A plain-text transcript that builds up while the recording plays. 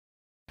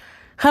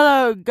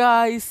Hello,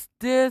 guys.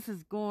 This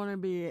is going to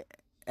be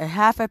a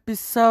half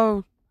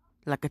episode,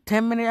 like a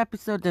 10-minute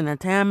episode, then a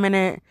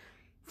 10-minute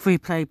free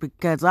play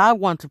because I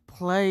want to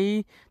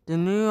play the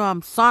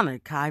new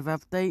Sonic Hive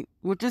update,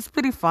 which is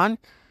pretty fun.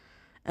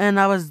 And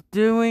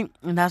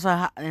that's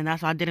why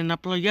I didn't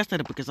upload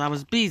yesterday because I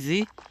was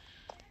busy.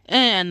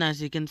 And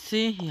as you can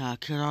see, yeah, I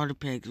killed all the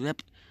pigs.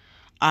 Yep.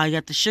 I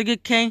got the sugar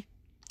cane.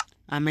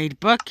 I made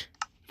book,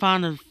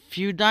 found a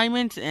few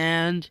diamonds,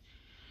 and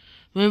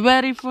we're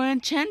ready for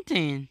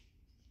enchanting.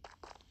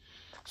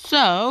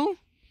 So,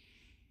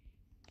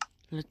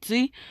 let's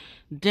see.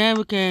 Then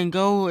we can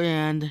go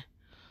and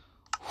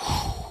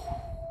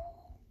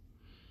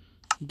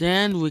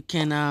then we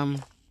can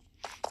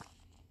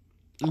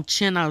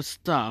enchant our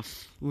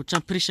stuff. Which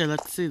I'm pretty sure,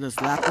 let's see, there's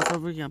lapis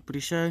over here, I'm pretty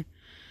sure.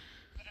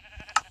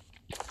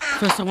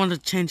 First I want to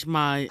change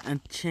my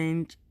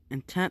intent.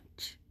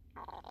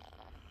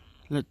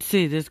 Let's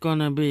see, there's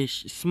gonna be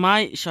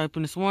smite,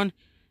 sharpness 1,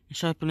 and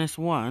sharpness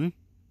 1.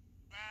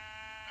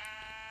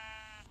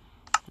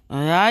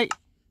 Alright.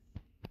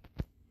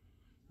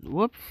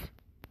 Whoops.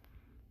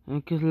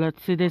 Okay,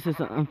 let's see, this is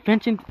an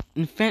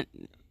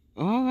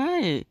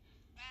alright.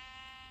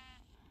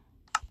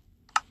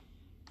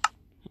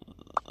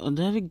 Oh,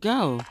 there we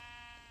go.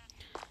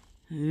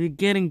 We're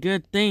getting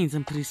good things,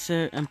 I'm pretty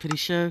sure.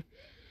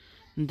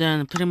 And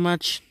then pretty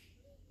much,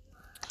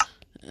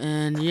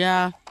 and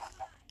yeah,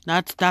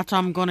 that's how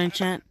I'm gonna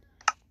enchant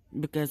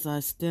because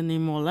I still need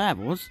more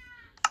levels.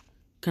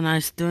 Can I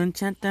still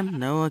enchant them?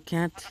 No, I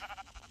can't.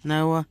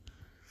 No.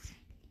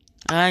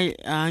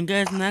 I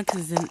guess next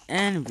is an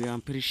envy,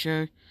 I'm pretty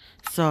sure.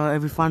 So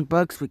if we find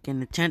bugs, we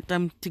can enchant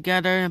them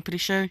together, I'm pretty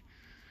sure.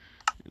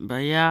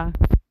 But yeah,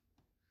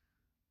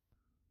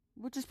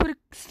 which is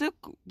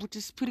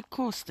pretty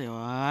cool still,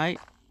 alright?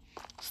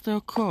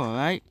 Still cool,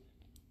 right?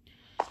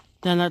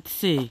 Then let's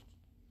see.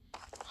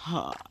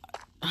 How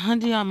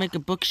do I make a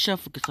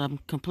bookshelf because I'm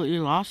completely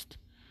lost?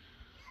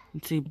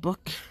 Let's see,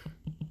 book.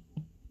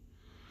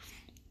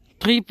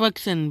 3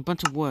 books and a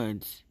bunch of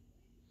words.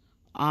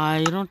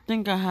 I don't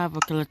think I have.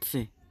 Okay, let's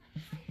see.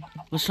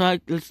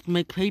 Let's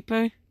make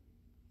paper.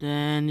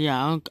 Then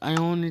yeah, I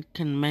only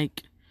can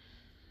make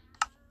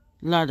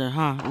leather,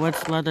 huh?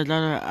 What's leather?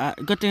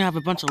 Good thing I have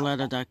a bunch of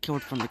leather that I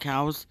killed from the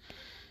cows.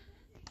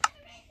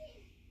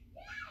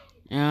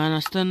 And I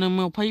still need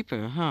more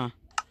paper, huh?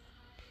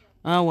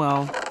 Oh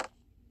well,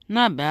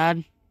 not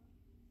bad.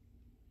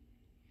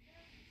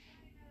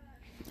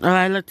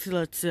 Alright, let's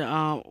see.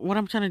 What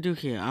I'm trying to do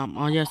here.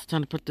 Oh yes,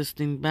 trying to put this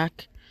thing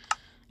back.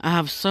 I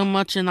have so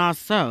much in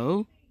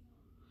also.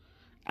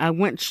 I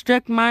went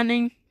strip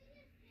mining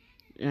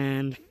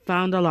and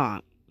found a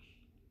lot.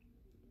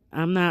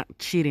 I'm not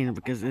cheating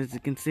because as you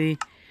can see,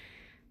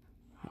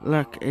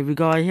 look, if we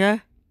go right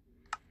here,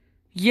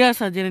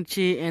 yes, I didn't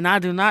cheat, and I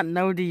do not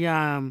know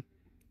the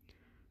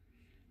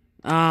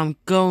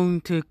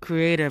going to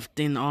creative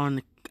thing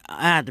on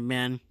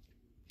admin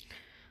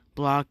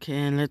block,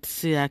 and let's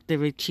see,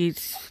 activate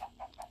cheats.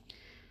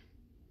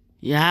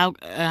 Yeah,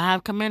 I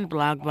have command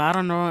block, but I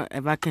don't know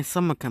if I can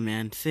summon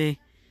command. See,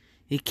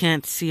 you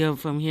can't see it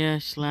from here.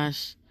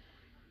 Slash.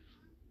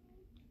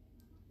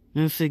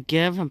 Let's see,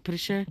 give. I'm pretty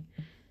sure.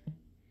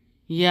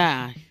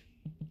 Yeah,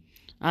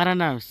 I don't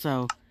know.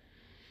 So,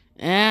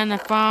 and I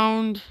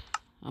found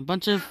a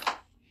bunch of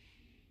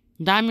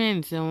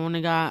diamonds. And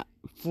only got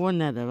 4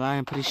 nether, right?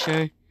 I'm pretty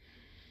sure.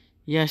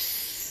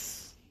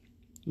 Yes.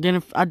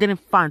 I didn't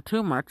find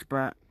too much,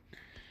 but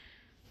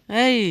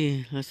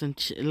hey,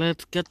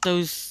 let's get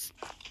those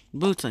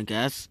boots, I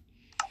guess.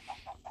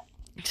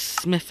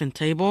 Smithing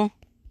table.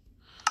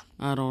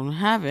 I don't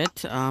have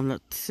it.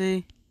 Let's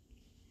see.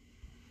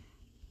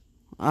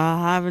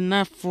 I have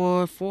enough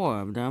for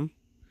 4 of them.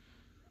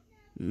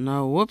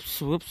 No,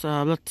 whoops. Let's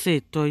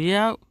see. Throw you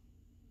out.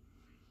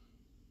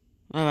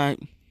 Alright.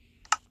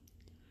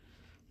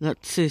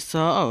 Let's see.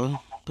 So,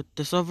 put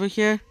this over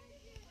here.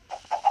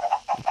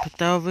 Put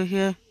that over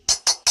here.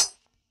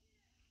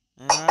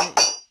 Alright.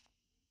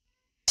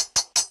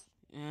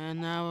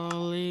 And now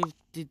I'll leave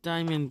the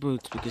diamond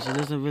boots because it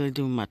doesn't really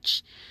do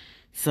much.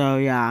 So,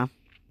 yeah.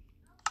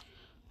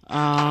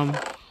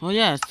 Oh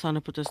yeah, it's time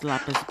to put this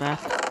lapis back.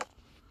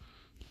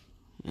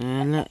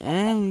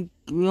 And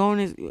we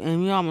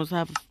almost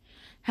have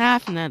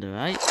half nether,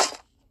 right?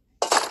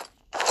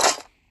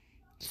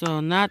 So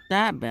not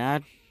that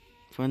bad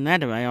for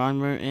netherite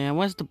armor. And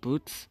what's the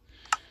boots?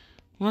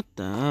 What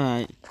the?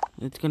 Alright,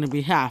 it's gonna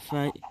be half,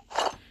 right?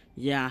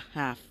 Yeah,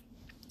 half.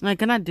 Like,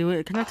 can I do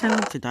it? Can I turn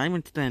them to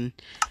diamonds then?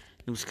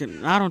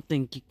 I don't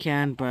think you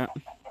can, but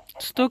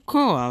still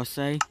cool, I'll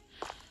say.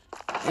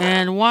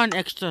 And 1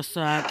 extra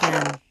so I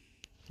can,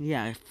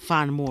 yeah,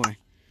 find more.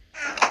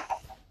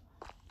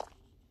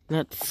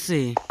 Let's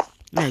see.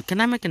 Hey,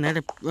 can I make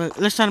another?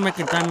 Let's try to make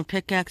a diamond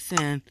pickaxe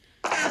and.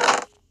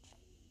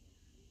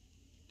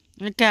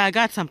 Okay, I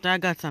got something.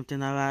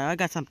 Alright, I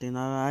got something.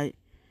 Alright.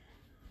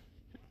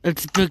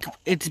 It's big.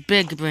 It's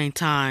big brain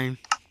time.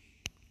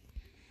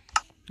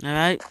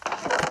 Alright.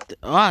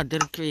 Oh, I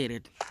didn't create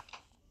it.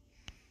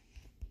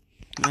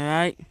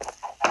 Alright.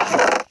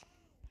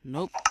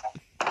 Nope.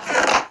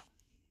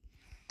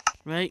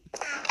 right?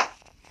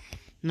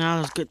 Now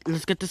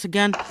let's get this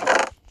again.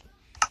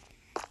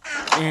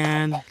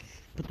 And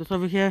put this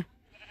over here.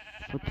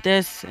 Put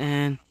this,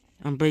 and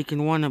I'm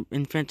breaking one up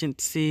Enchanting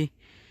C.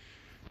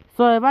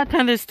 So if I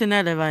turn this to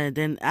netherite,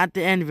 then at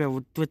the end of it,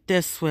 with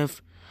this,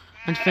 with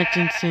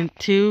Enchanting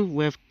 2,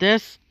 with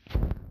this,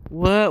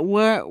 will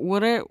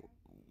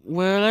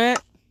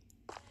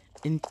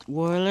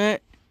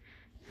it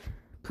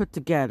put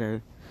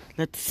together?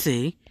 Let's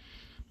see.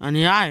 On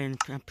the iron,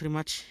 I'm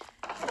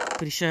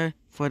pretty sure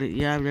for the,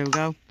 yeah, there we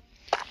go.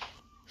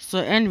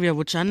 So Envia,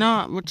 which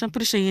I'm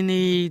pretty sure you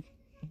need.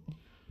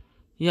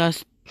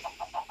 Yes.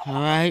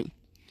 Alright.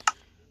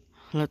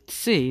 Let's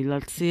see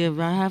if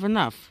I have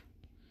enough.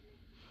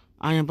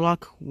 Iron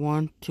block,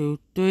 1, 2,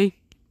 3.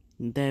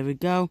 There we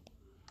go.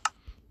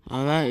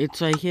 Alright,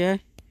 it's right here.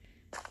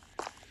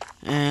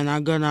 And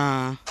I'm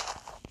gonna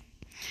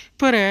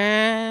put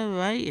it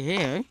right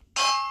here.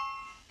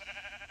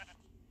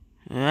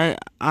 Alright,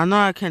 I know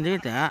I can do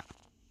that.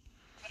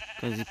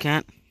 Because you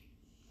can't.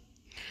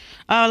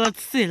 Oh,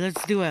 let's see,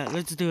 let's do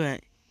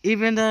it.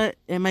 Even though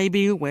it may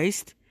be a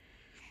waste.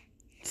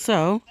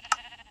 So.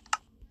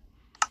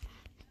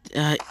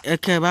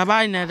 Okay,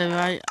 bye-bye,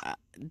 netherite.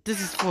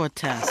 This is for a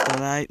test,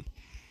 alright?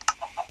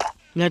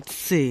 Let's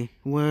see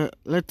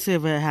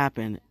if it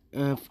happened.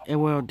 If it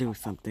will do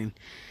something.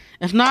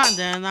 If not,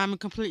 then I'm a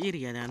complete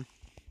idiot then.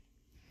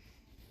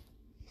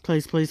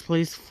 Please.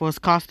 Force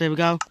cost, there we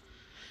go.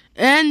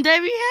 And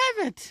there we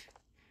have it!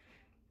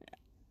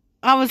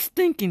 I was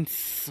thinking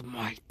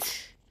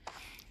smart.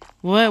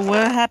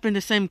 What happened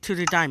the same to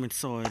the diamond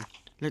sword?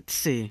 Let's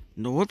see.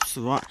 No, whoops,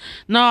 what?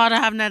 No, I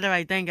don't have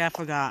netherite, dang it, I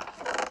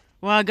forgot.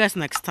 Well, I guess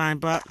next time,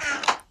 but...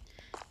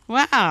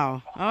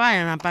 Wow! Alright,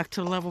 and I'm back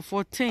to level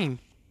 14.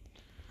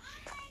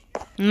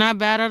 Not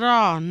bad at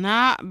all.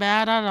 Not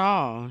bad at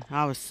all,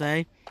 I would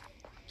say.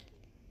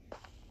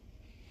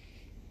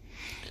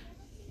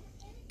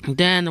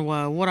 Then,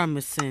 well, what I'm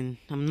missing?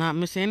 I'm not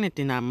missing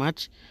anything that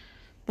much.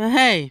 But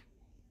hey,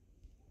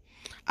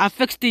 I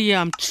fixed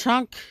the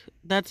chunk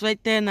that's right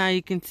there. Now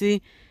you can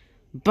see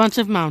a bunch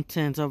of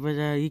mountains over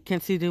there. You can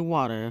see the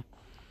water.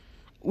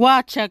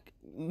 Well,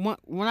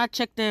 when I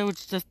checked there, it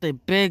was just a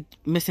big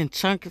missing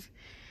chunk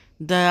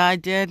that I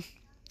did.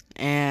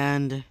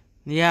 And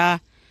yeah,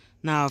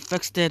 now I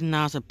fixed it.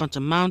 Now it's a bunch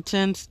of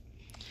mountains.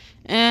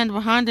 And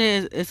behind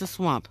it is a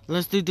swamp.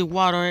 Let's do the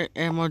water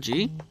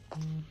emoji.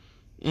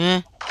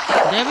 Yeah,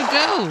 there we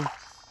go.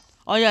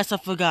 Oh yes, I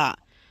forgot.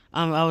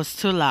 I was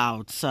too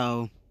loud,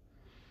 so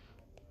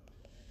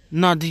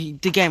no, the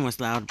game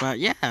was loud, but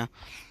yeah,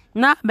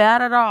 not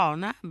bad at all.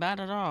 Not bad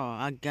at all.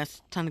 I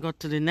guess time to go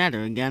to the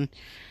Nether again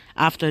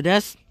after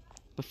this.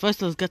 But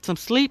first, let's get some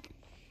sleep.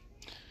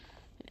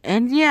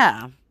 And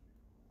yeah,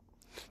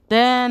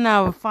 then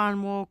I will find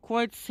more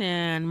quartz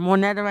and more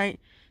netherite.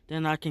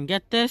 Then I can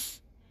get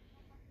this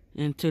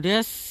into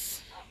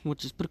this,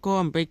 which is pretty cool.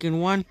 I'm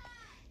breaking one.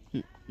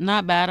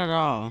 Not bad at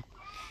all.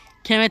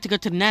 Can't wait to go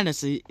to the Nether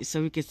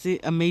so we can see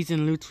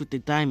amazing loot with the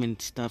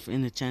diamond stuff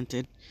in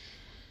Enchanted.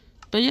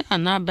 But yeah,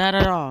 not bad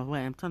at all.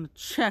 Wait, I'm trying to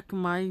check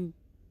my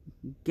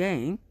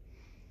game.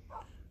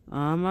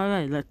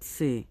 Alright, let's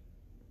see.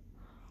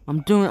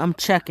 I'm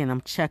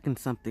checking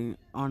something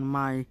on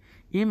my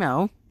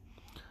email.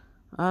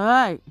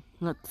 Alright,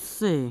 let's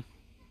see.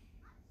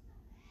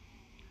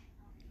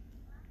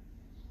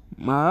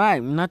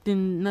 Alright,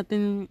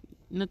 nothing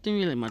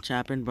really much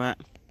happened, but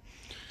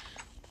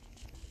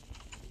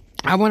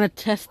I want to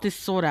test this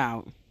sword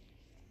out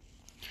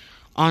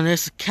on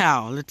this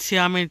cow. Let's see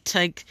how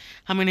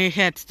many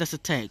hits does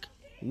it take.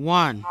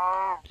 One.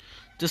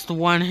 Just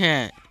one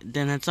hit.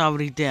 Then it's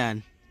already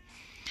dead.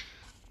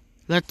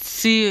 Let's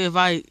see if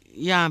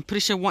yeah, I'm pretty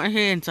sure one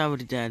hit and it's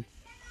already dead.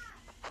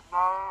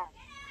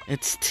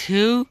 It's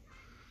two.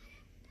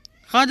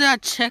 How did I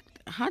check?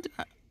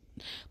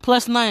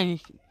 Plus 9.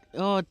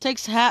 Oh, it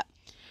takes half.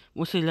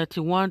 We'll see, let's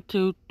see. 1,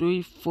 2,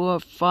 3, 4,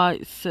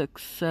 5,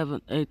 6,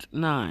 7, 8,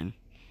 9.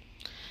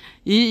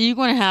 You're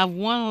gonna have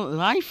one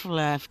life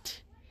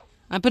left.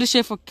 I'm pretty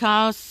sure for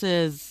cows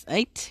is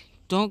 8.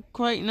 Don't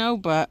quite know,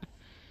 but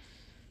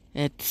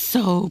it's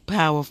so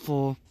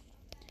powerful.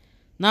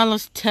 Now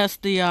let's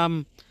test the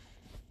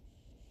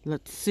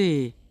let's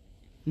see.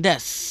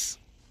 This.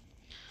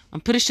 I'm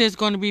pretty sure it's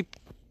gonna be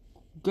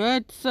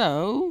good,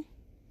 so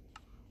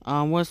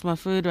what's my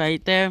food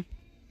right there?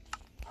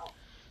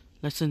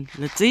 Let's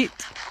eat.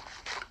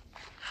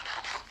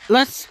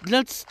 Let's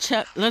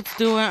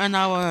do it on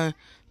our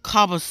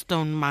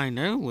cobblestone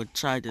miner. We'll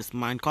try this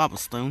mine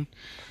cobblestone.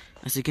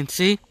 As you can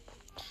see.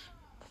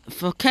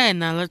 Okay,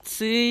 now let's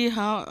see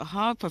how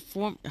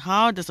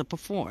does it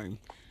perform.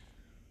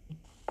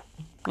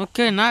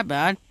 Okay, not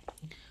bad.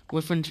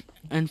 With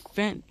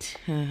infant,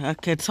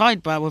 okay, it's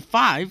hard, but with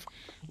 5,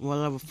 well,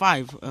 level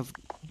 5 of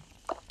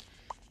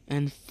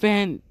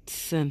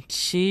infancy,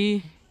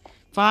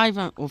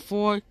 5 or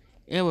 4,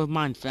 it would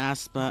mine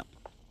fast, but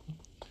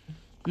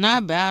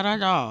not bad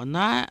at all.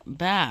 Not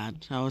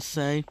bad, I would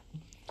say.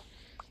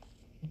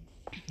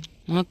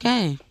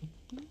 Okay,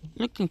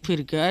 looking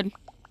pretty good.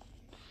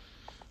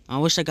 I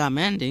wish I got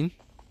mending.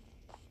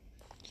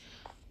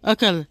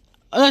 Okay,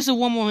 let's do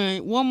one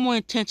more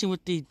intention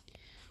with the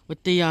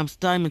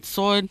diamond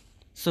sword,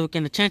 so we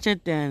can enchant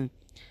it, then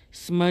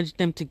smudge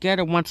them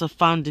together once I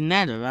found the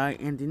nether, right?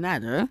 In the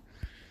nether.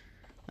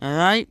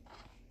 Alright.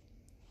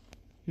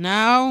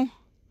 Now,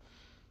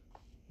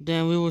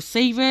 then we will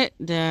save it,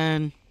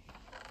 then...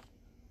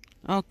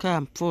 Okay,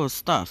 I'm full of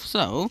stuff,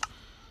 so...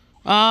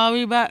 I'll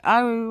be back,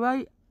 I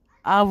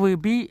will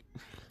be...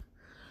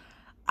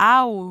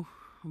 I'll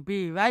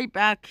be right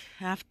back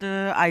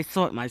after I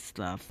sort my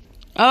stuff.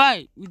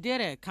 Alright, we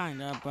did it,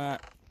 kinda,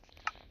 but...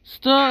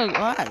 Still,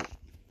 alright.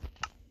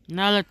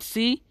 Now let's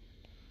see.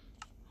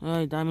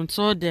 Alright, diamond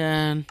sword,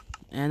 then...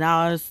 And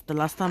that was the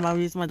last time I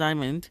used my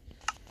diamond.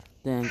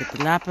 Then get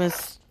the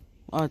lapis.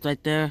 Oh, it's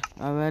right there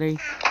already.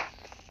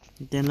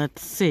 Then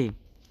let's see.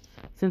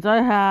 Since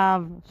I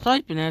have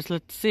sharpness,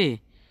 let's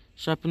see.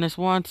 Sharpness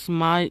 1,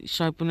 smite,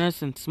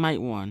 sharpness, and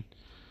smite 1.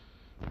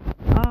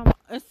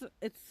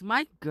 It's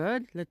smite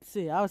good. Let's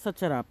see. I'll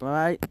search it up,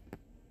 alright?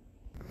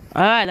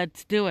 Alright,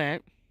 let's do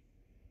it.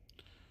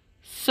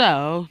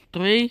 So,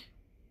 3,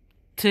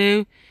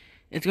 2,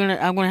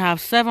 I'm gonna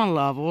have 7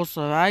 levels,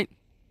 alright?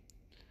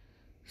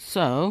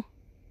 So,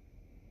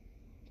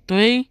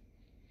 3,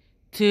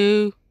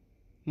 2,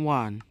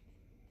 1.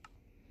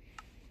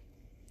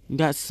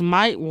 Got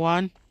smite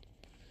 1.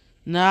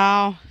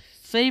 Now,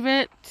 save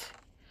it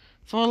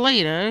for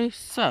later.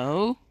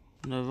 So,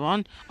 another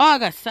one. Oh, I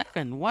got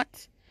 7.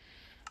 What?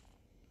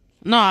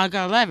 No, I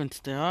got 11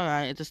 still.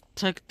 Alright, it just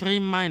took 3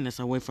 minus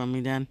away from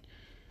me then.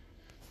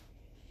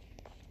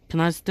 Can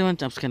I still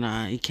enchant? I'm just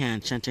gonna, you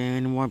can't enchant it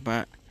anymore,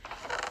 but...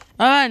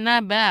 Alright,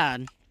 not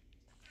bad.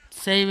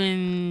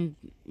 Saving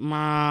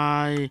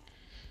my...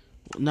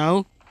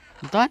 No,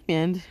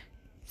 diamond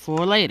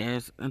for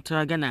later until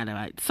I get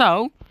netherite.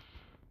 So,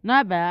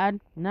 not bad.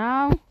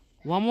 Now,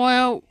 one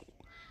more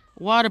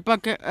water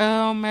bucket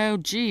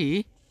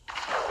MLG.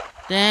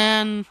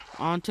 Then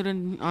onto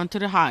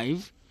the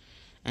hive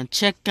and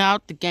check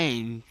out the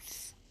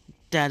games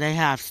that they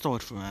have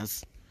stored for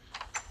us.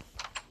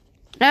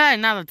 Alright,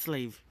 now let's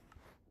leave.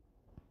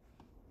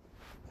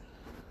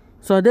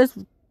 So this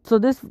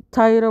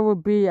title will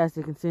be, as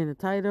you can see in the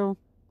title.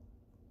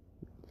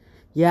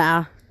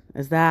 Yeah,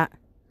 is that.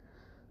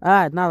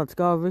 Alright, now let's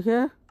go over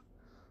here.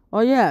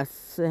 Oh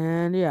yes,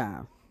 and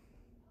yeah.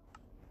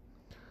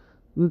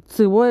 Let's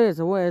see, where is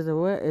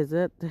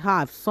it? The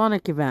Hive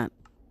Sonic event.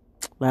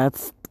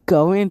 Let's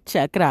go and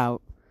check it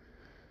out.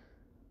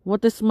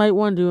 What this might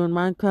want to do in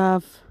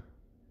Minecraft.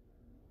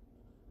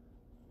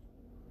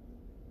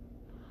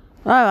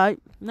 Alright,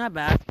 not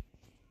bad.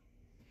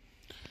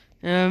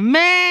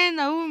 Man,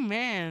 oh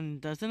man,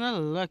 doesn't it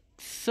look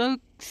so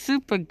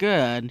super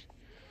good?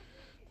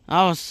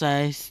 I would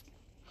say.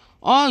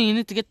 Oh, you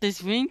need to get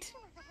this ring.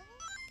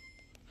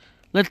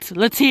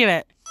 Let's hear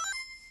it.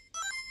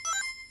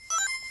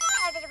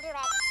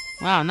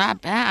 Wow,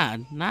 not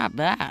bad, not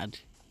bad.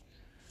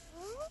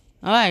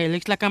 Alright,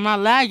 looks like I'm not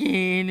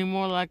lagging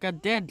anymore like I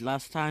did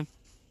last time.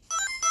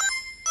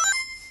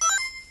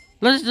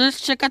 Let's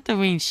check out the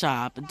ring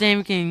shop, then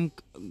we can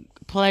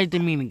play the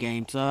mini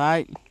games,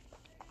 alright?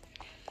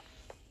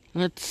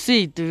 Let's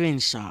see the ring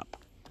shop.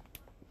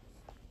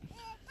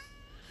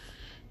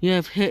 You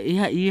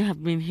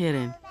have been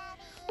hidden.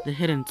 The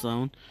hidden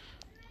zone.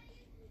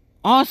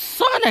 Oh,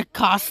 Sonic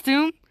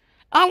costume!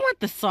 I want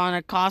the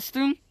Sonic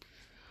costume.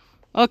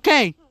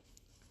 Okay.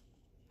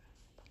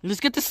 Let's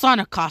get the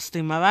Sonic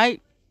costume,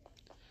 alright?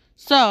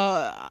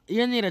 So,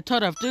 you need a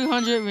total of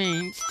 300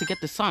 rings to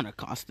get the Sonic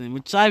costume,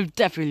 which I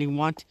definitely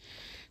want.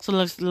 So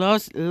let's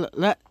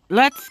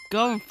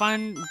go and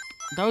find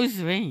those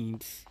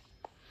rings.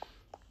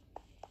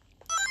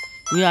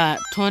 We are at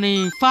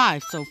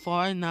 25 so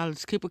far. Now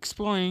let's keep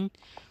exploring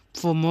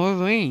for more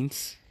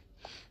rings,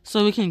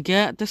 so we can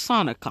get the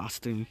Sonic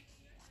costume.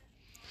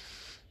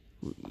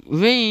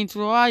 Rings,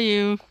 where are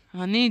you?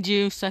 I need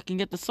you so I can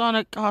get the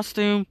Sonic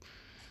costume.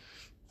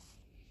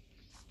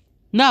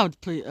 No,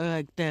 please,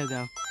 there we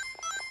go.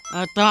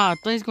 I thought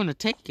he was gonna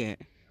take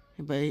it,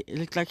 but it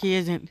looks like he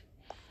isn't.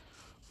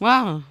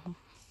 Wow.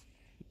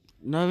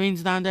 No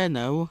rings down there,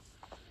 no.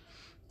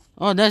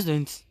 Oh, there's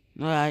rings.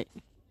 Alright.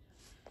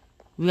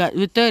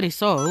 We're 30,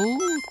 so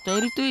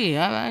 33.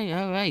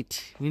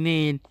 Alright. We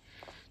need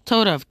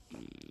total of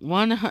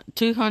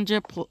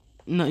 200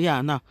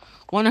 no,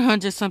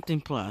 100 something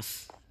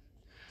plus.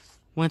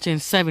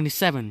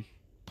 177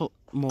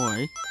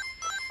 more.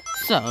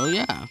 So,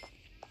 yeah.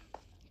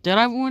 Did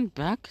I win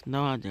back?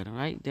 No, I didn't,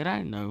 right? Did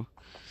I? No.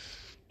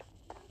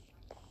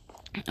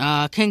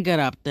 Can't get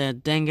up there,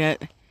 dang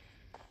it.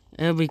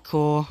 It'll be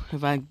cool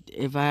if I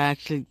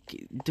actually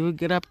do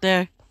get up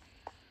there.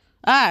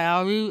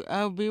 Alright,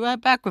 I'll be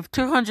right back with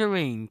 200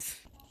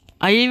 rings.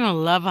 I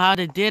even love how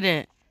they did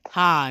it.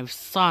 Hive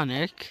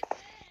Sonic,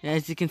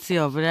 as you can see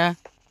over there.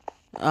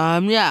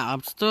 Yeah,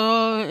 I'm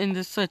still in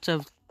the search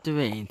of the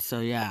rings,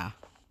 so yeah.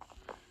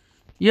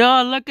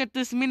 Yo, look at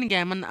this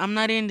minigame. I'm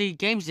not in the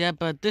games yet,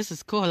 but this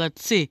is cool.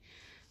 Let's see.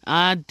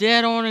 I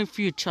did only a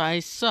few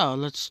tries, so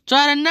let's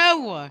try the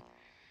new one.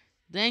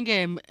 Dang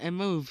it, it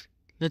moved.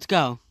 Let's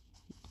go.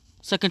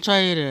 Second try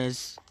it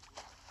is.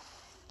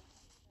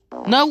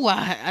 No,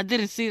 I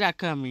didn't see that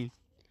coming.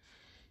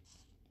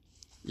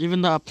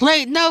 Even though I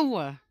played,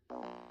 no.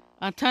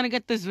 I'm trying to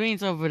get this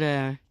rings over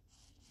there.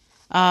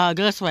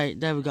 Let's wait.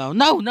 There we go.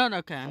 No.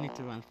 Okay, I need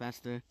to run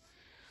faster.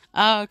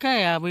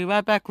 Okay, I'll be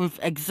right back with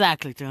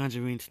exactly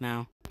 200 rings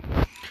now.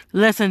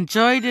 Let's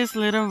enjoy this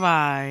little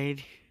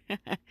ride.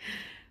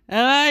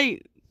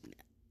 Alright,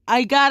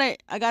 I got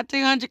it. I got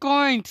 300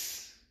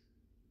 coins.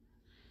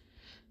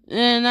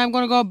 And I'm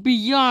gonna go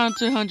beyond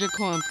 200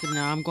 coins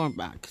now. I'm going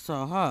back.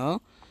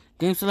 So,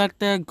 game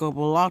selector,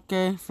 global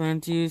locker,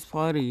 friends use,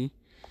 party.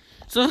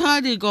 So how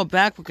do you go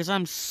back? Because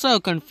I'm so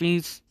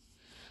confused.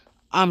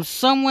 I'm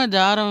somewhere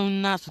that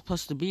I'm not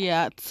supposed to be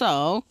at.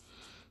 So,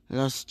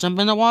 let's jump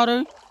in the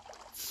water,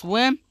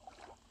 swim,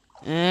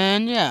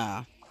 and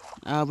yeah.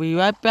 I'll be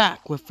right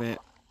back with it.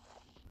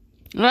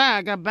 Alright,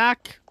 I got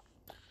back.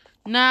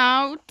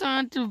 Now,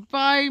 time to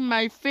buy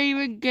my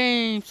favorite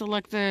game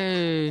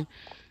selector.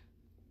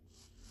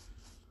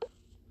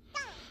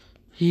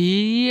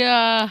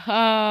 Yeah,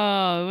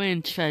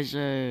 win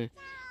treasure.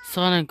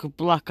 Sonic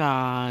Block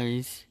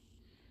Eyes.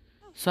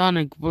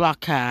 Sonic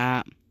Block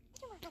Hat.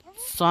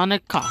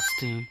 Sonic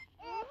Costume.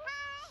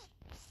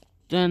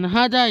 Then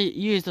how do I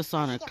use the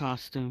Sonic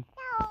Costume?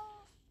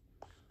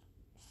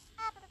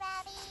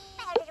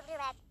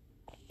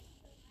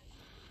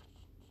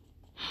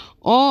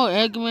 Oh,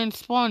 Eggman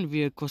Spawn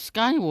Vehicle,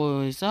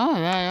 Skywars.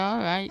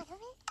 Alright.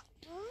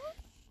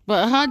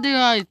 But how do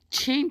I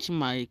change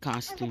my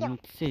costume?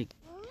 Let's see.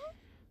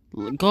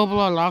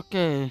 Global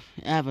Locker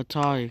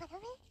Avatar.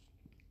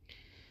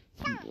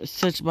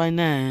 Search by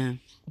name.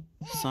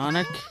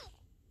 Sonic.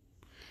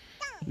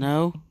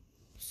 No.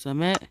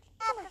 Summit.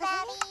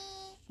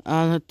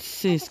 Let's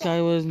see.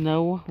 Skywars.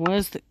 No.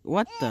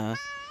 What the?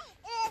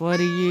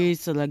 40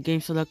 years. Select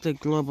game selected.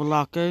 Global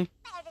Locker.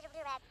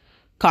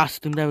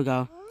 Costume. There we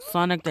go.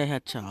 Sonic the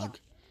Hedgehog.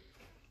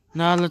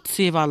 Now let's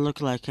see if I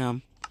look like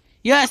him.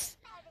 Yes,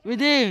 we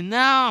do.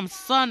 Now I'm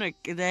Sonic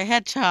the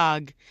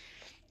Hedgehog.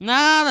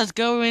 Now let's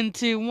go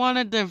into one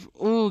of the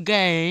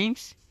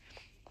games.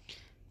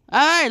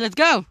 Alright, let's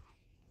go.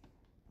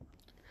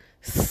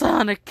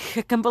 Sonic,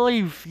 I can't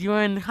believe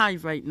you're in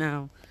Hive right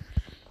now.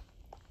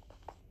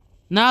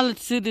 Now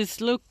let's see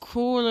this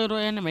cool little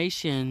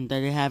animation that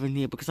they have in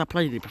here because I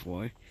played it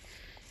before.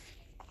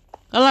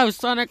 Hello,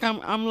 Sonic.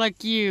 I'm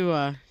like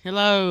you.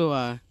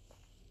 Hello.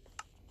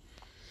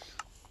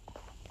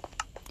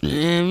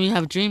 And we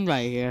have a dream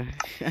right here.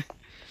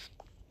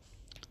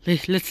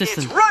 Let's listen.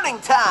 It's running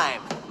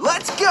time.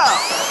 Let's go.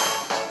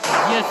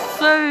 Yes,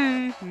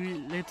 sir.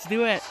 Let's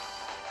do it.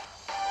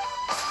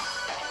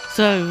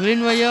 So,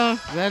 Green Rayo,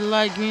 Red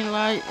Light, Green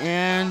Light,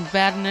 and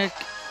Badnik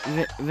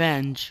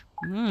Revenge.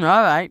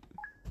 Alright.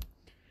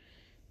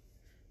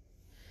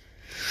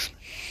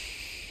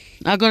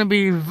 I'm gonna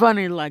be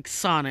running like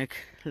Sonic.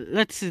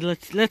 Let's see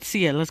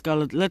it. Let's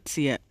go. Let's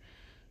see it.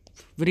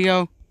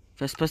 Video.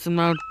 First person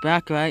mode.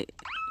 Back right.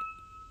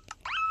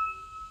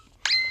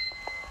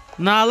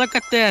 Now look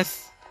at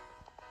this.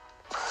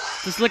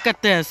 Just look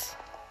at this.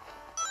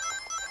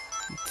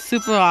 It's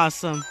super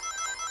awesome.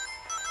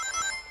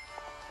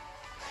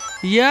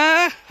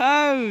 Yeah.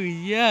 Oh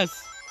yes.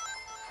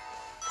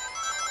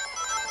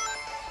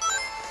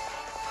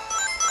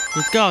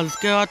 Let's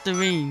go out the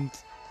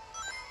rings.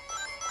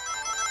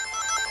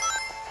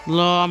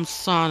 Lord, I'm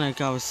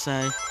Sonic, I would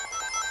say.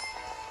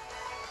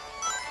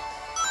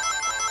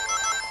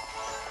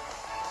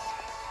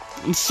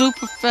 I'm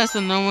super fast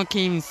and no one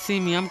can even see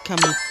me. I'm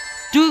coming.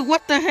 Dude,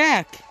 what the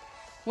heck?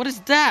 What is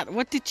that?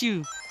 What did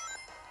you?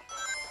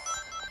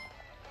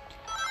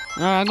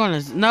 I'm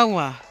gonna...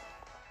 Noah.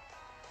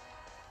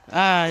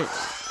 I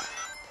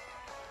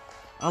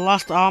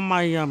lost all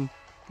my,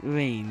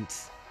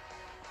 rings.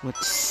 Which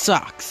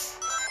sucks.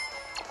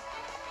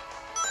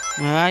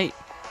 Alright.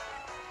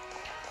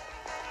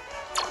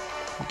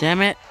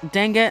 Damn it.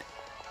 Dang it.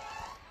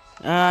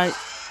 Alright.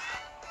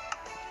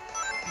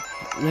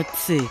 Let's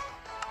see.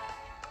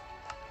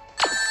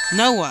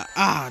 Noah.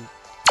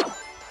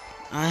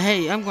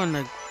 Hey, I'm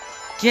gonna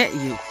get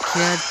you,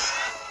 kid.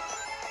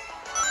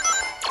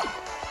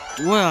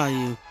 Where are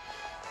you?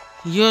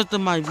 You're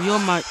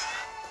my...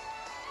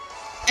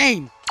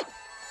 Aim!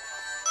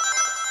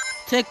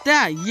 Take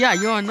that. Yeah,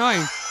 you're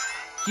annoying.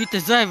 You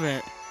deserve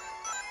it.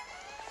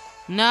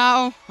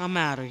 Now, I'm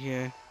out of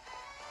here.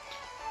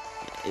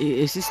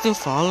 Is he still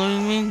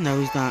following me? No,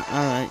 he's not.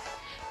 Alright.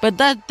 But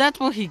that's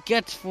what he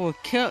gets for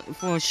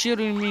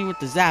shooting me with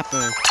the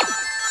zapper.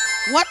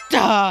 What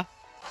the?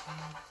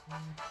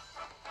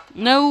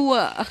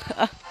 No,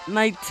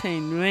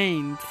 19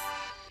 rings.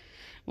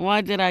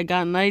 Why did I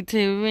got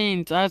 19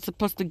 rings? I was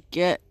supposed to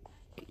get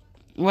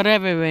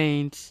whatever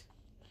rings.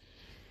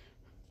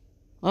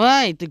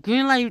 Alright, the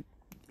green light,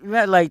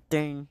 red light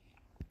thing.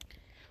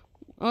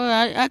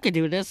 Alright, I can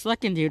do this. I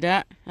can do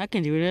that. I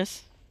can do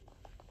this.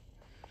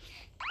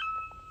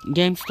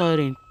 Game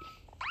starting.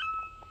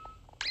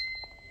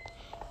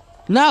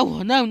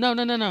 No.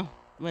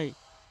 Wait.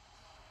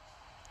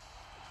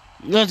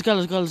 Let's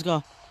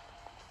go.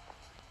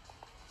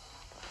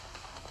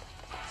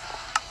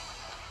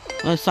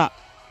 Let's stop.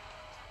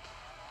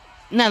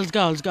 Now let's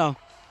go, let's go.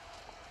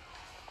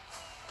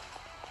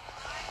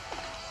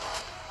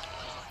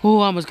 Ooh,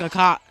 almost got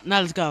caught. Now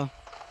let's go.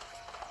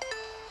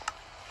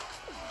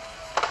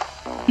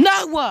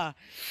 No!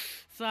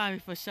 Sorry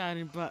for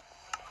shouting, but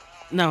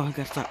no, I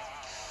gotta stop.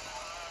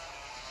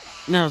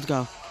 Now let's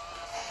go.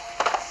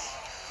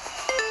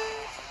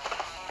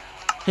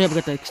 Here we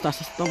got the extra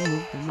don't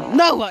move.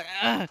 No!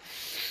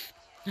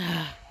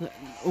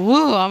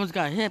 Woo! I almost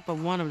got hit by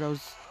one of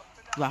those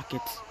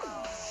rockets.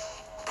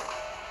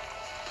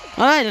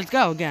 Alright, let's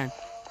go again.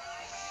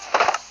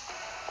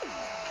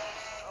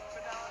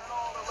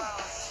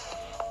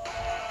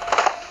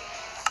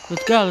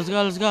 Let's go, let's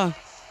go, let's go.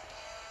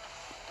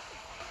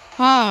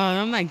 Oh,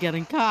 I'm not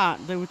getting caught,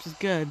 which is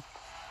good.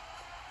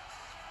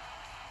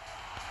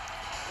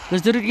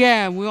 Let's do it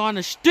again. We're on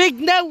a streak.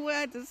 No,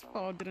 I just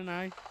fall, didn't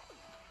I?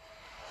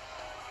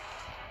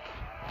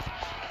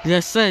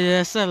 Yes, sir.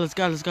 Yes, sir. Let's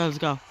go. Let's go. Let's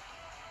go.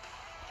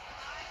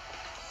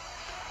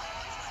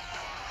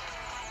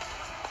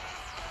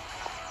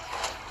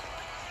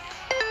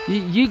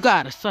 You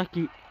gotta suck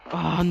you.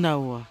 Oh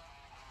no.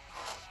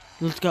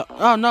 Let's go.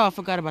 Oh no, I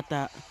forgot about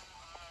that.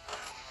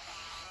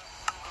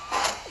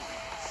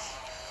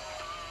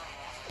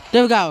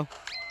 There we go.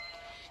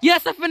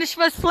 Yes, I finished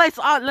first place.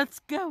 Oh, let's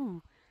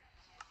go.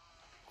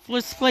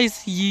 First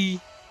place, ye.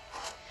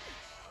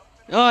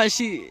 Oh,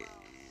 she.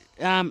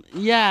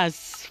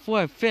 Yes,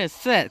 4th, 5th,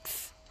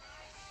 6th.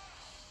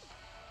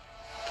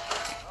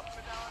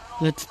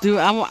 Let's do.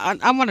 I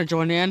want to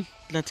join in.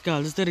 Let's go.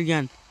 Let's do it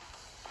again.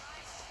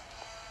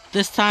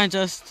 This time,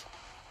 just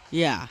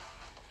yeah.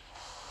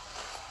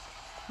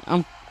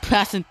 I'm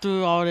passing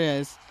through all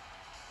this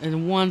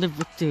and won the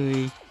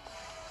victory.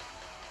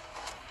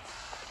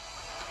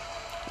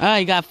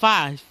 Alright, you got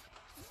 5,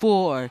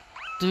 4,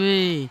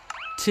 3,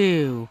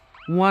 2,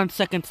 1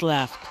 seconds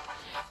left.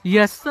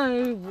 Yes,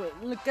 sir.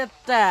 Look at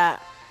that.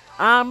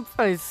 I'm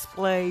first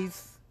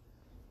place.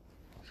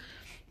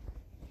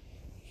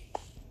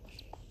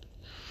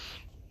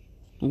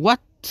 What?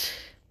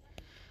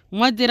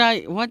 What did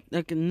I? What?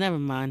 Okay, never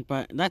mind.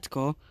 But that's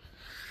cool.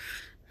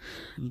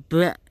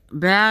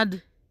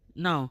 Bad?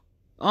 No.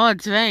 Oh,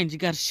 it's range. You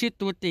gotta shoot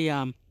with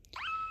the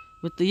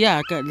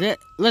yeah. Okay,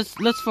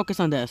 let's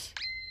focus on this.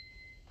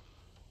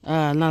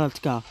 Now let's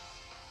go.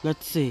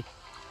 Let's see.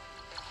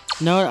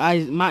 No,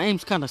 my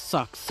aims kind of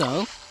suck.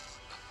 So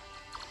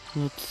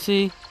let's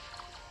see.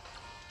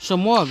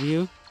 Some more of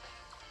you.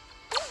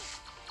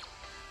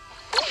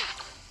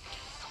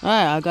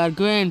 Alright, I got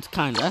greens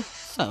kinda.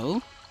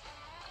 So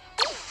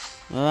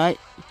alright.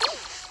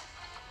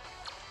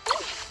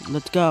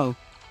 Let's go.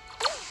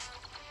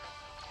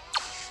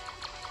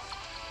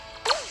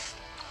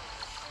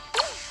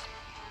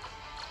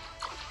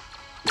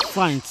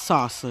 Flying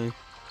saucer.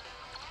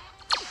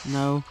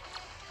 No.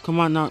 Come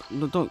on, no,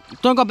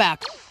 don't go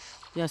back.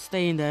 Yeah,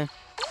 stay in there.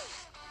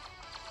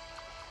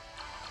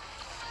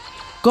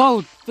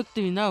 Gold!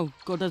 Victory, no.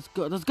 Go, let's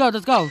go, let's go,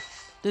 let's go.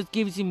 This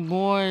gives you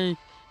more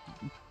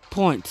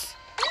points.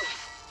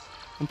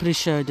 I'm pretty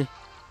sure.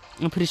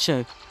 I'm pretty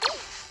sure.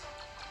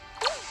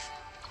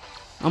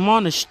 I'm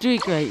on a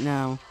streak right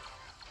now.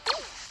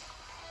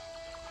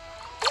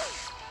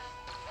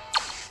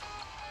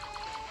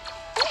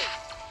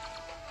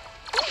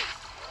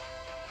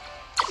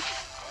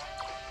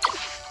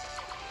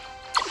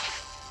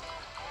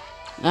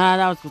 Ah,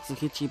 that was supposed to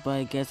hit you, but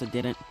I guess I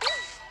didn't.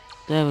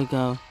 There we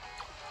go.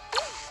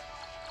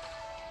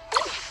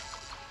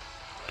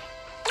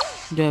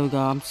 There we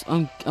go.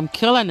 I'm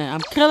killing it.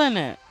 I'm killing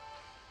it.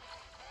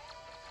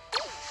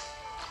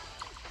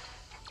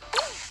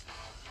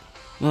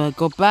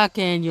 Go back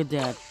and you're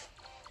dead.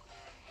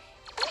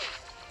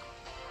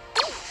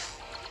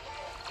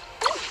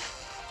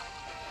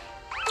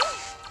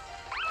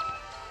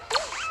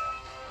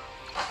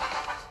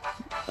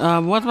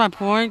 What's my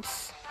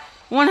points?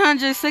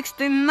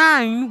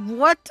 169.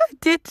 What? I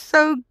did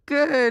so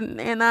good,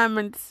 and I'm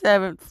in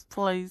 7th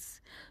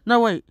place. No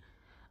wait,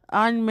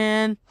 Iron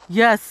Man.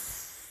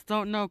 Yes.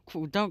 Don't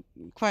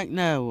quite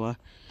know.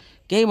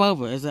 Game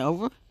over. Is it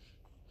over?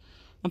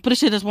 I'm pretty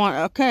sure this one.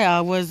 Okay,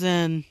 I was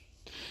in.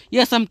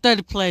 Yes, I'm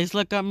 3rd place.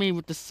 Look at me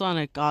with the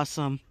Sonic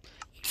awesome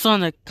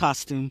Sonic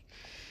costume.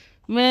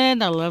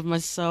 Man, I love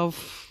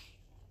myself.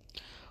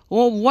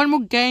 Well, one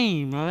more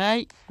game,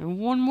 alright? And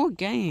one more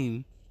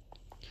game.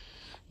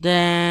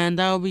 Then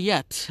that'll be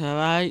it,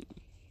 alright?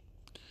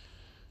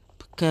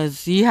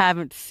 Because you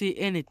haven't seen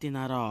anything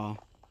at all.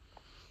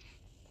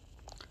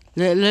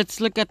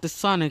 Let's look at the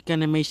Sonic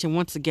animation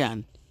once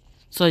again.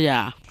 So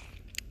yeah.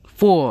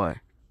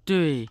 4,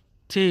 3,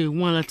 2,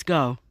 1, let's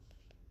go.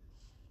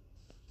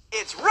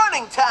 It's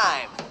running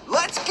time!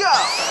 Let's go!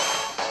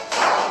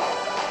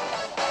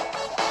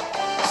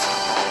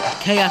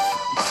 Chaos,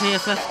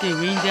 CSSK,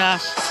 green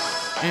dash,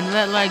 and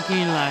red light,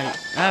 green light.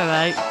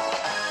 Alright.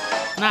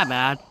 Not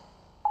bad.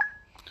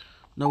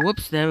 No,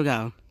 whoops, there we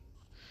go.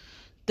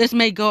 This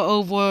may go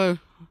over.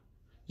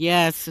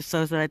 Yes, it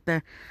says right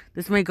there.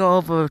 This may go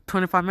over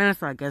 25 minutes,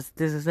 so I guess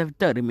this is a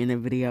 30-minute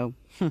video.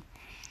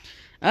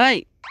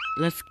 Alright,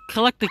 let's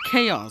collect the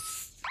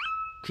chaos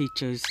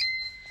creatures.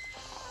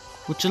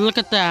 Would you look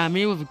at that?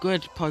 Me with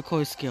good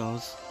parkour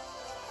skills.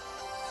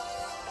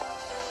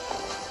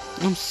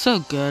 I'm so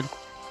good.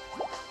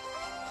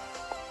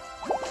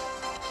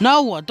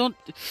 No, don't.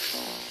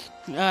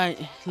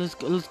 Alright, let's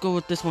go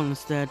with this one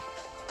instead.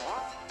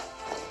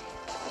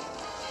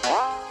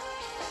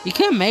 You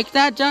can't make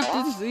that jump.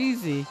 This is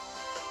easy.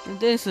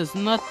 This is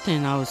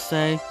nothing, I would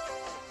say.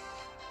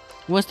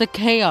 What's the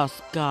chaos,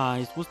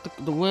 guys?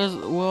 Where's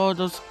all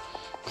those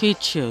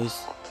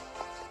creatures?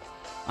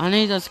 I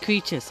need those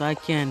creatures so I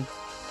can.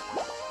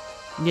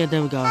 Yeah,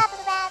 there we go.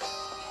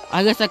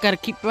 I guess I gotta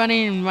keep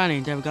running and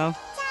running. There we go.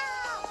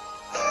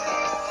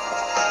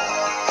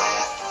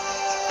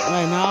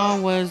 Right now,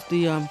 where's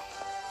the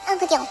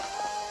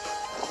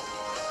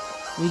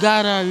We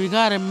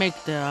gotta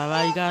make the.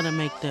 Alright, you gotta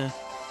make the.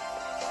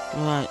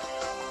 Alright.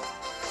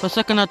 For a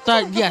second, I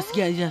thought yes.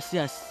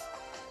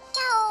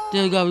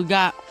 There we go.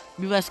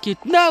 We rescued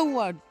no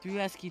one. We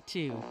rescued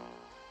two.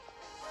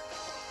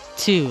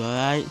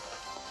 Alright.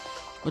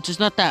 Which is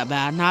not that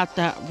bad. Not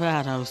that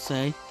bad, I would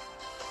say.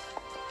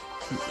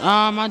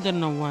 I didn't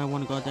know why I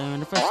want to go there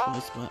in the first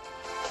place, but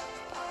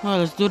oh,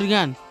 let's do it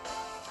again.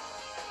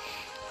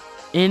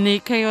 Any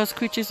chaos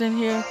creatures in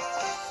here?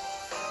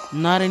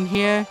 Not in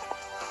here.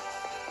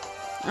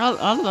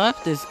 I love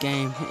this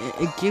game.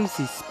 It gives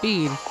you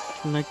speed.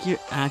 Like you're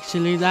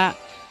actually that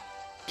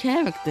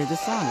character, the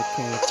Sonic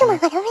character.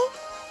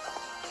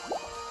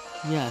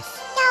 Yes.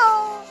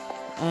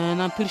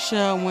 And I'm pretty sure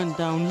I went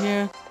down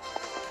here.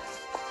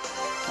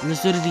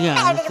 Let's do it again.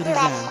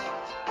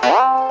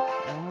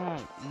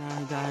 Alright, now I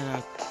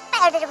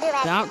gotta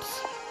bounce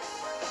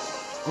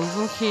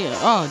over here.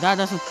 Oh, that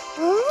doesn't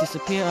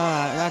disappear.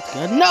 Alright, that's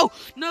good. No,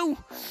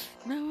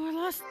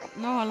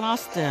 I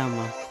lost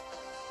them.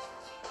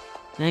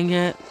 Dang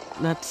it,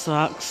 that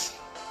sucks.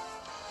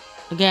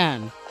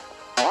 Again.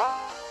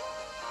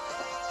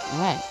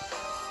 Alright.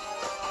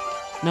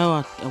 No,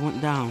 I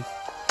went down.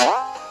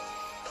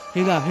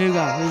 Here we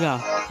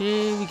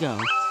go.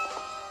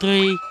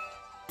 3,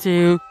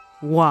 2,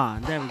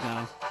 1. There we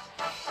go.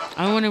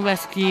 I want to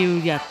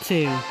rescue,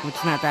 two, which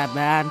is not that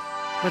bad,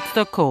 but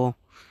still cool.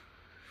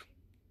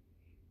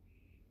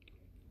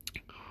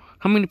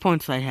 How many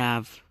points I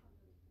have?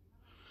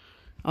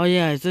 Oh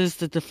yeah, this is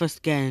the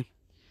first game.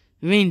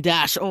 Rain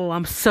Dash. Oh,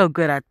 I'm so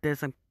good at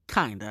this. I'm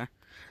kinda,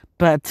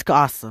 but it's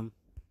awesome.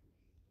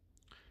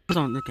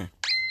 Okay.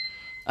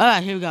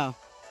 Alright, here we go.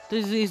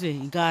 This is easy.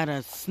 You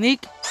gotta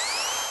sneak.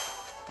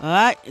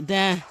 Alright,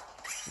 then,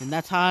 and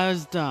that's how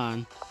it's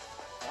done.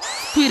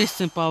 It's pretty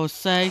simple, I would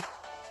say.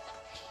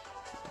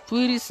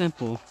 Pretty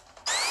simple.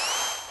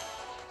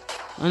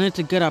 I need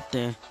to get up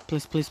there.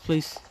 Please.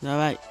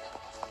 Alright.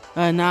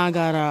 Alright, now I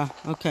gotta.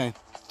 Okay.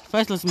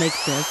 First, let's make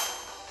this.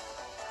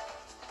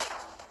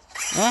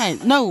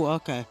 Alright, no,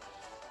 okay.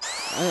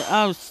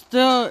 I'm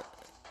still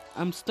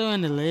in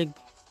the league.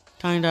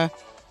 Kinda.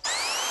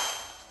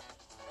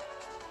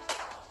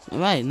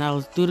 Alright, now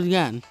let's do it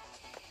again.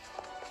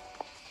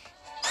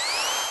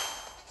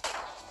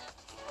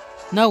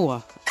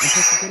 Noah, I'm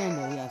supposed to get in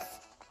there, yes.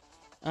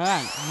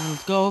 Alright, now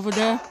let's go over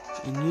there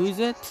and use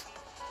it.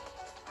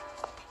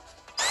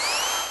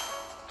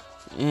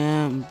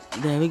 And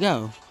there we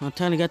go. I'm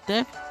trying to get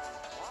there.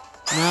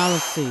 Now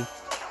let's see.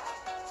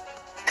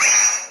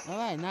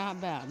 Alright,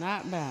 not bad.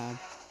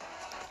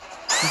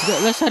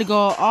 Let's try to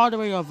go all the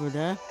way over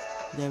there.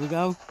 There we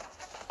go.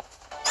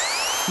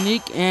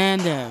 Sneak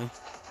and there.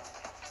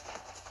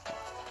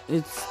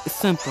 It's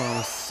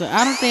simple. So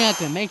I don't think I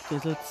can make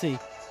this. Let's see.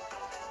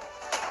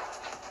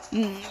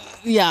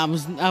 Yeah,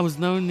 I was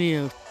no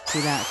near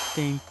to that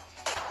thing.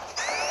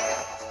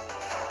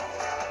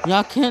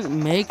 Y'all can't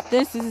make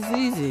this? This is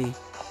easy.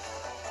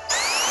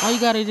 All you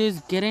gotta do is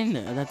get in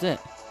there. That's it.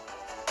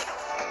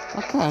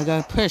 Okay, I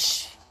gotta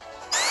push.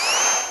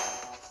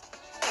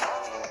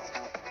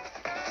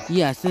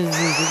 Yes, this is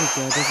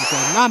good.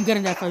 Now I'm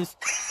getting there first.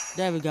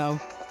 There we go.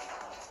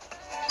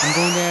 I'm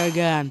going there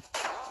again.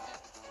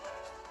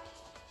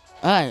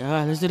 Alright,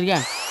 let's do it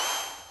again.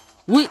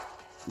 Wait!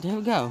 There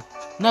we go.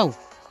 No.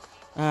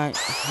 Alright,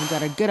 I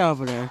gotta get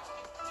over there.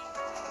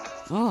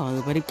 Oh,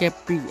 I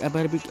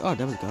better be. Oh,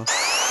 there we go.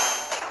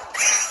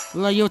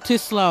 Well, you're too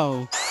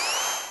slow.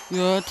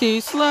 You're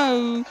too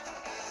slow.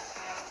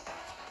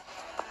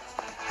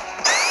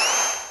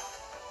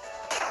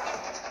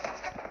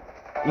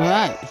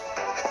 Alright.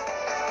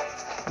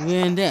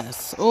 We're in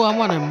this. Oh, I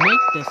wanna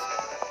make this.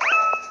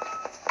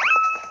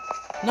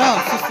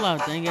 No, too slow,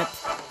 dang it.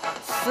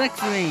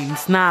 6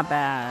 rings, not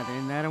bad.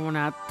 And the other one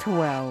at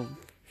 12.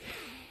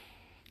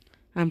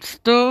 I'm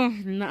still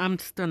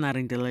not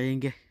in the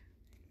league.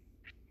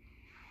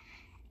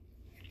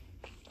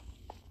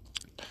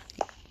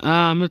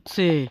 Let's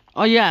see.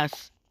 Oh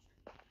yes.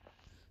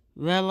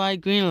 Red light,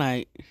 green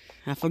light.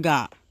 I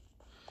forgot.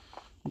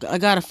 I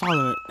gotta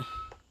follow it.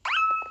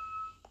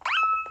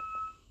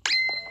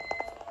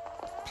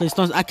 Please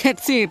don't. I can't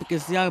see it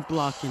because y'all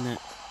blocking it.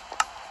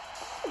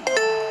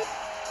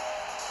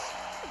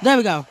 There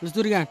we go. Let's do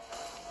it again.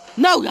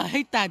 No, I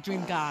hate that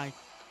dream guy.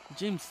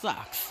 Dream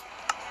sucks.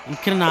 I'm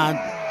kidding on,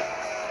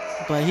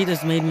 but he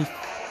just made me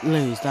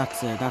lose.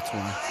 That's it. That's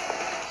why.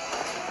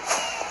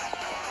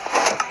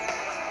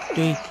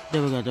 3.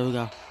 There we go. There we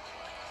go.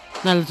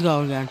 Now let's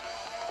go again.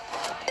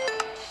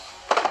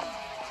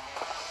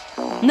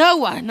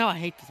 No, I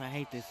hate this. I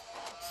hate this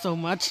so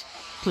much.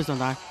 Please don't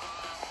die.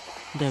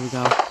 There we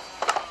go.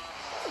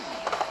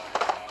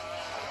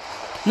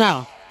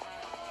 Now,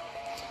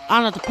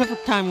 I know the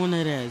perfect time when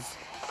it is.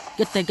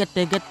 Get there, get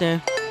there, get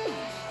there.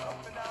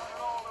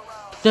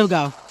 There we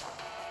go.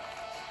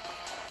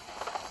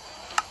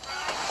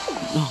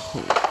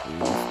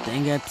 Oh,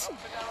 dang it.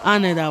 I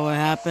knew that would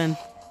happen.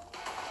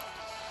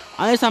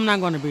 At least I'm not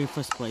going to be in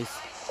first place.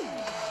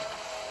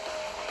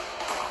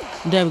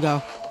 There we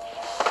go.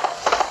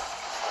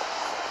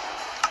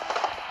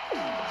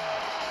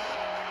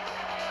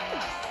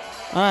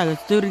 Alright,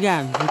 let's do it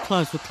again. We're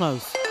close, we're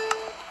close.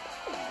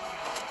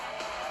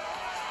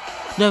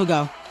 There we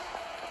go.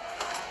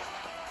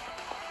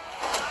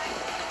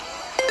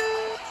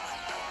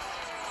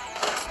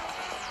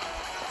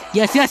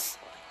 Yes, yes!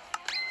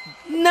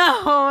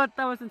 No,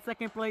 that was in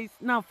second place.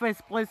 No,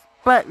 first place.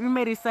 But we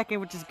made it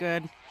second, which is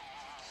good.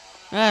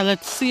 Alright,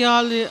 let's see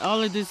all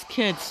of these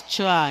kids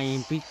try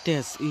and beat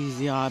this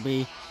easy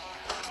RB.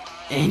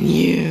 And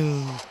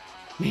you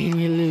made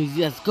me lose.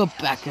 Yes, go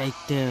back right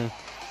there.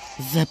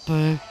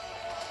 Zipper.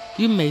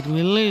 You made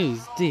me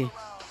lose, dear.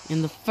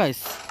 In the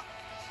first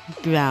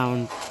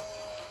round.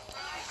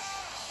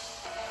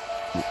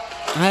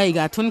 Alright, you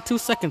got 22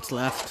 seconds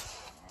left.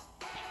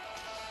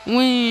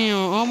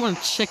 Well, I want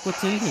to check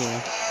what's in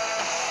here.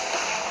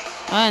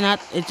 Alright,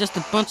 it's just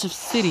a bunch of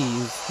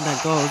cities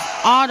that goes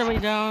all the way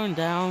down,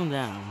 down,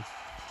 down.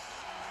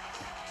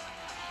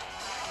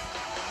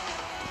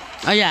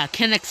 Oh yeah,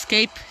 can't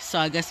escape, so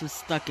I guess I'm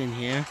stuck in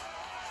here.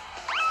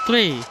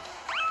 3,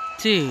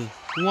 2,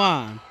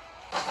 1.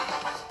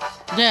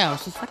 There,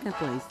 it's the second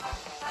place.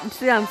 You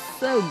see, I'm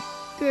so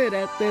good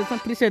at this. I'm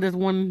pretty sure there's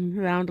one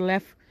round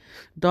left.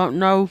 Don't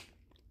know.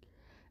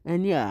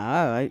 And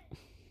yeah, alright.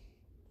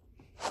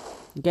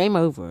 Game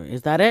over.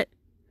 Is that it?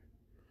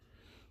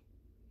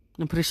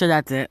 I'm pretty sure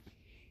that's it.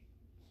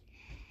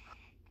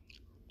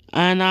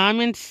 And I'm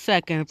in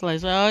second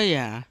place. Oh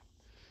yeah.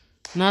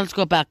 Now let's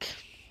go back.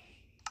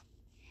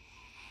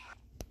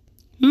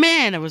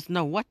 Man, it was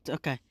no what?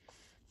 Okay.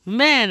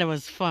 Man, it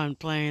was fun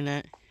playing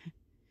it.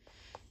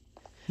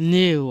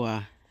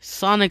 New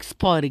Sonic's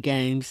party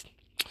games.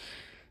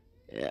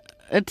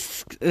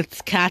 It's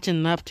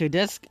catching up to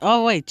this.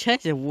 Oh wait,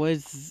 check it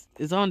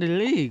is on the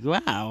league.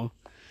 Wow.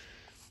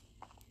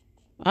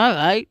 All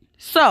right.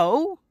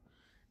 So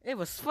it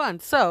was fun.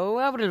 So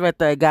I would right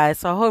there, guys.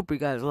 So I hope you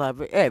guys love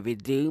it. Every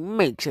day,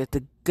 make sure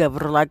to give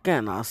it a like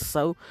and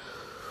also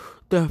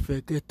don't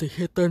forget to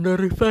hit the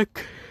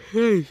notification.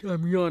 Hey,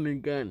 I'm yawning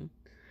again.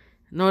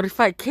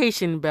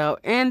 Notification bell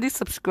and the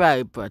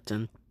subscribe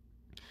button,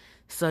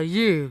 so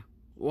you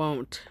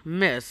won't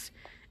miss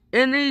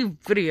any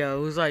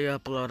videos I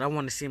upload. I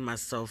want to see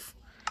myself.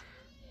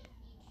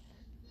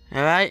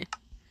 All right,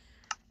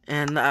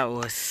 and I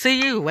will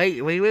see you.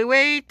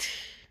 Wait.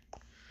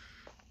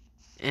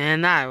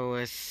 And I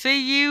will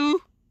see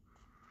you.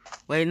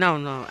 Wait, no.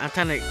 I'm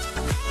trying to.